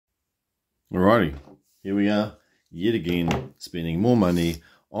Alrighty, here we are, yet again, spending more money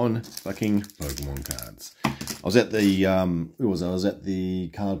on fucking Pokemon cards. I was at the, where was I? I was at the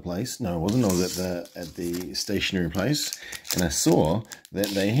card place. No, I wasn't. I was at the stationery place, and I saw that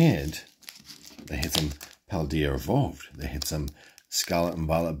they had some Paldea Evolved. They had some Scarlet and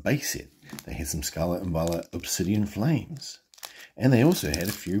Violet base set. They had some Scarlet and Violet Obsidian Flames, and they also had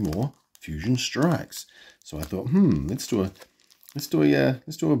a few more Fusion Strikes. So I thought, let's do a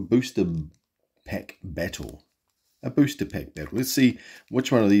booster pack battle. A booster pack battle. Let's see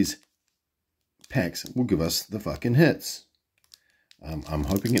which one of these packs will give us the fucking hits. I'm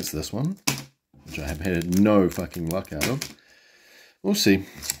hoping it's this one, which I have had no fucking luck out of. We'll see.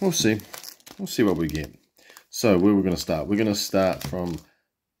 We'll see. We'll see what we get. So where we're going to start? We're going to start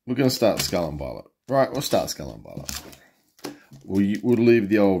Scarlet and Violet. Right, we'll start Scarlet and Violet. We'll leave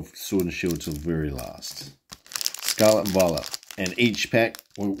the old Sword and Shield till the very last. Scarlet and Violet. And each pack,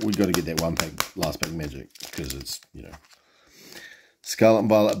 we got to get that one pack, last pack magic, because it's, you know. Scarlet and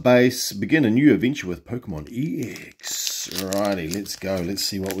Violet base. Begin a new adventure with Pokemon EX. Alrighty, let's go. Let's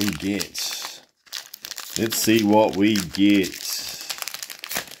see what we get. Let's see what we get.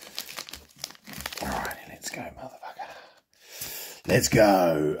 Alrighty, let's go, motherfucker. Let's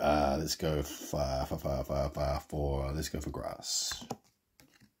go. Let's go let's go for grass.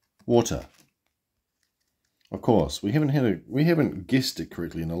 Water. Of course, we haven't guessed it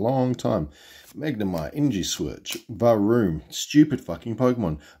correctly in a long time. Magnemite, Energy Switch, Varoom, stupid fucking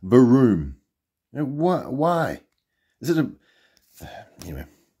Pokemon. Varoom. Why? Is it a... Anyway.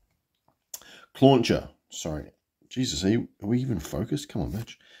 Clauncher. Sorry. Jesus, are we even focused? Come on,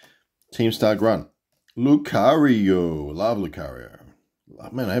 bitch. Team Star Grunt. Lucario. Love Lucario.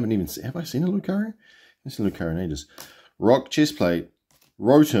 Man, I haven't even seen... Have I seen a Lucario? I haven't seen a Lucario in ages. Rock Chestplate.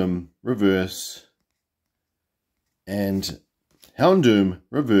 Rotom. Reverse. And Houndoom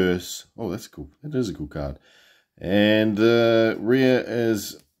Reverse. Oh, that's cool. That is a cool card. And rare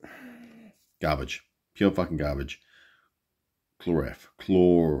is garbage. Pure fucking garbage. Chlorf.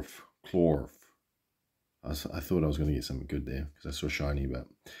 I thought I was going to get something good there because I saw shiny, but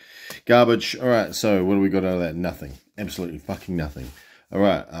garbage. All right, so what do we got out of that? Nothing. Absolutely fucking nothing. All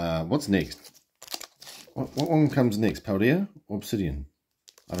right, what's next? What one comes next? Paldea or Obsidian?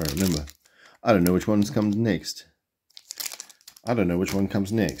 I don't remember. I don't know which one comes next. I don't know which one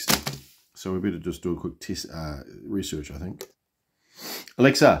comes next. So we better just do a quick test research, I think.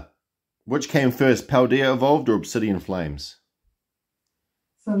 Alexa, which came first, Paldea Evolved or Obsidian Flames?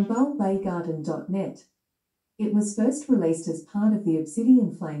 From bulbaygarden.net. It was first released as part of the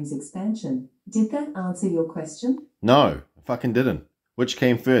Obsidian Flames expansion. Did that answer your question? No, I fucking didn't. Which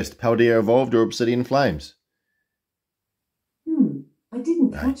came first, Paldea Evolved or Obsidian Flames? I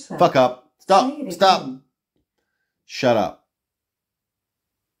didn't catch that. Fuck up. Stop. Shut up.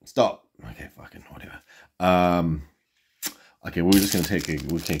 Stop. Okay, fucking whatever. Okay, we're just gonna take a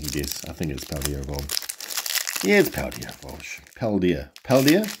guess. I think it's Paldea Evolved. Yeah, it's Paldea Evolved. Paldea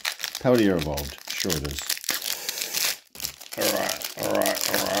Evolved. Sure it is. Alright.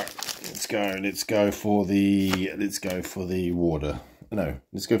 Let's go for the water. No,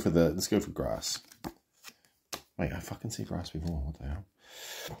 let's go for grass. Wait, I fucking see grass before. What the hell?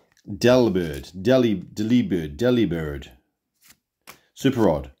 Delibird. Super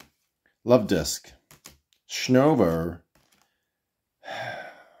Rod, Love Disc, Schnover,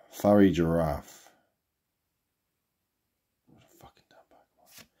 Furry Giraffe. What a fucking dumb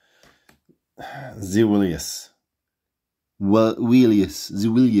Pokemon. Zewilius.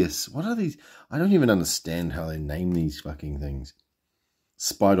 What are these? I don't even understand how they name these fucking things.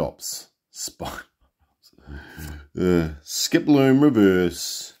 Spidops. Skiploom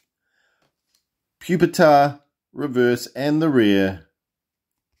Reverse. Pupitar Reverse and the rare.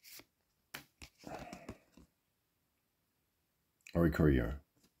 Oricorio.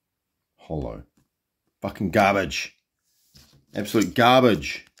 Hollow. Fucking garbage. Absolute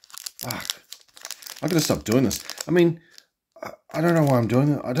garbage. Fuck. I'm going to stop doing this. I mean, I don't know why I'm doing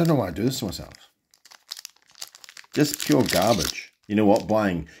it. I don't know why I do this to myself. Just pure garbage. You know what?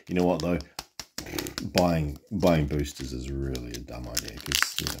 You know what though? Buying boosters is really a dumb idea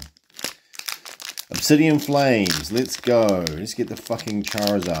because, you know. Obsidian Flames. Let's go. Let's get the fucking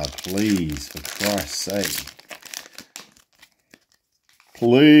Charizard, please. For Christ's sake.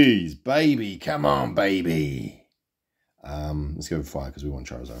 Please, baby. Come on, baby. Let's go for fire because we want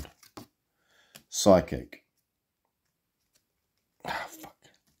Charizard. Psychic. Ah, fuck.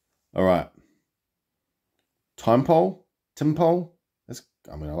 All right. Timpole.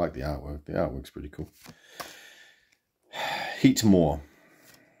 I mean, I like the artwork. The artwork's pretty cool. Heatmore.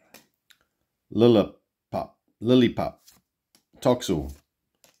 Lillipup. Toxel.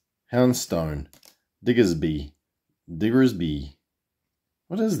 Houndstone. Diggersby. Diggersby.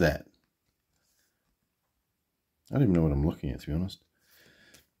 What is that? I don't even know what I'm looking at, to be honest.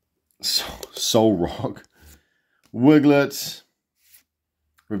 Soul Rock. Wiglet.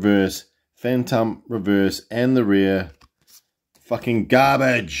 Reverse. Phantom. Reverse. And the rare. Fucking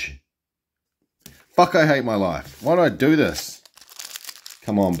garbage. Fuck, I hate my life. Why do I do this?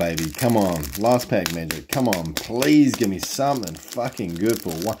 Come on, baby. Come on. Last pack magic. Come on. Please give me something fucking good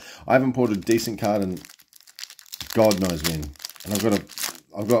for one. I haven't pulled a decent card in God knows when. And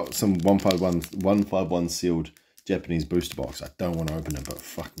I've got some 151 sealed Japanese booster box. I don't want to open it, but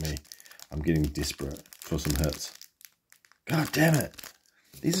fuck me. I'm getting desperate for some hits. God damn it.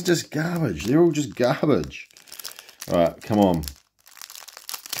 These are just garbage. They're all just garbage. Alright, come on.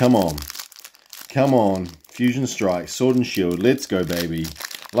 Come on. Come on. Fusion Strike, Sword and Shield. Let's go, baby.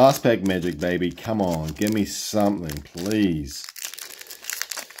 Last pack magic, baby. Come on. Give me something, please.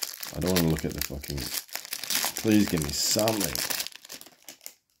 I don't want to look at the fucking... Please give me something.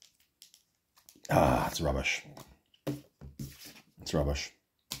 Ah, it's rubbish. It's rubbish.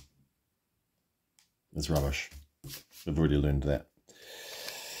 It's rubbish. We've already learned that.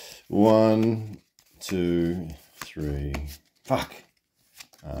 1, 2, 3. Fuck.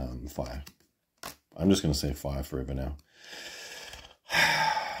 5. I'm just going to say 5 forever now.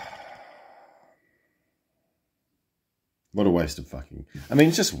 What a waste of fucking... I mean,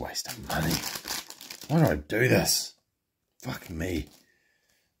 it's just a waste of money. Why do I do this? Fuck me.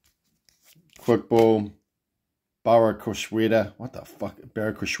 Quick Ball. Barracuda. What the fuck?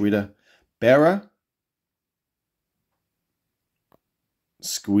 Barracuda. Barra?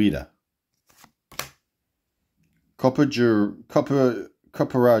 Squida. Copperaja.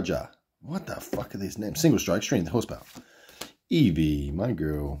 What the fuck are these names? Single strike, strength, horsepower. Evie, my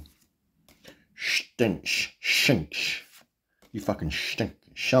girl. Shinch. You fucking stink.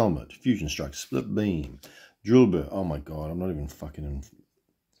 Shalmut, fusion strike, split beam. Drillbur. Oh my god, I'm not even fucking in.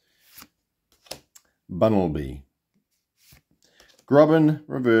 Bunnelby. Grubbin,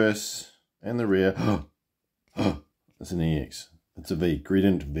 reverse, and the rear. It's an EX. It's a V.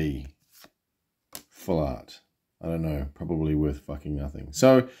 Gradient V. Full art. I don't know. Probably worth fucking nothing.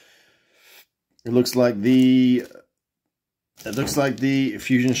 So it looks like the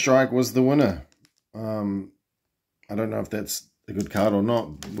Fusion Strike was the winner. I don't know if that's a good card or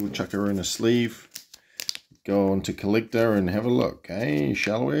not. We'll chuck her in a sleeve. Go on to Collector and have a look. Hey,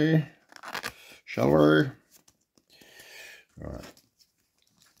 shall we? Shall we? Alright.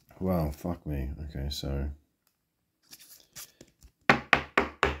 Wow, fuck me. Okay, so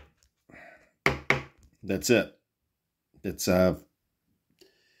that's it. That's $50,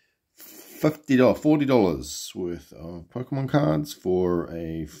 $40 worth of Pokemon cards for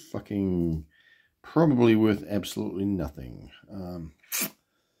a fucking probably worth absolutely nothing.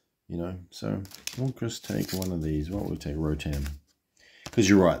 You know, so we'll just take one of these. Why don't we take Rotom? Because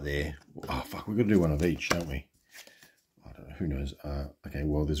you're right there. Oh fuck, we're gonna do one of each, don't we? I don't know, who knows? Okay,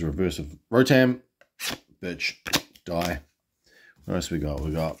 well there's a reverse of Rotom. Bitch, die. What else we got?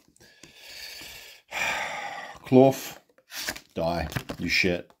 We got Cloth, die, you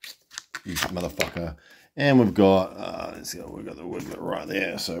shit, you motherfucker. And we've got, we've got the Wiglet right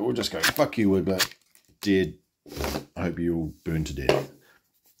there. So we'll just go, fuck you, Wiglet, dead. I hope you all burn to death.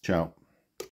 Ciao.